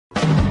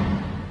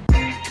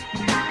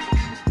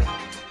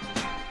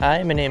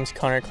Hi, my name is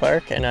Connor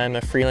Clark and I'm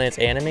a freelance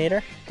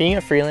animator. Being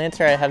a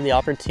freelancer, I have the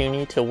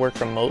opportunity to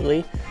work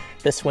remotely.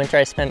 This winter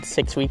I spent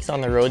 6 weeks on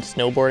the road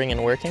snowboarding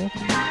and working.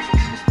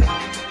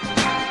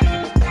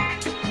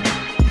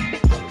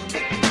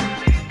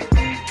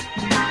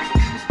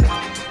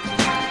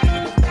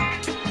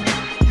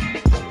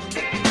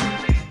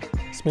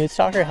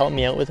 SmoothTalker helped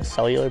me out with a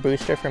cellular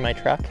booster for my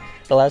truck.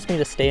 It allows me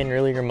to stay in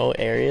really remote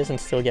areas and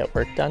still get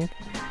work done.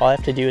 All I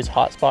have to do is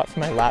hotspot from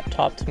my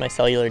laptop to my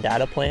cellular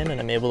data plan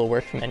and I'm able to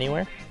work from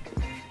anywhere.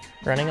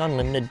 Running on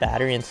limited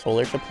battery and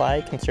solar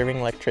supply, conserving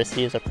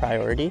electricity is a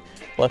priority.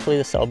 Luckily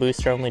the cell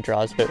booster only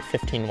draws about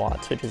 15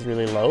 watts, which is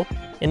really low.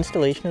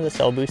 Installation of the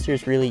cell booster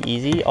is really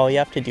easy. All you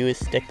have to do is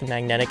stick the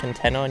magnetic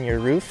antenna on your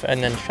roof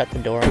and then shut the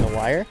door on the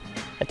wire.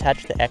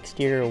 Attach the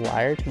exterior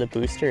wire to the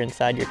booster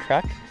inside your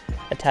truck.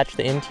 Attach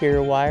the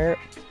interior wire,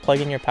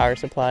 plug in your power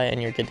supply,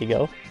 and you're good to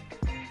go.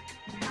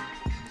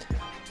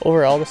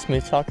 Overall, the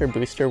SmoothTalker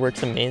booster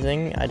works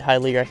amazing. I'd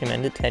highly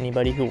recommend it to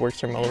anybody who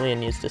works remotely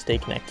and needs to stay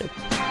connected.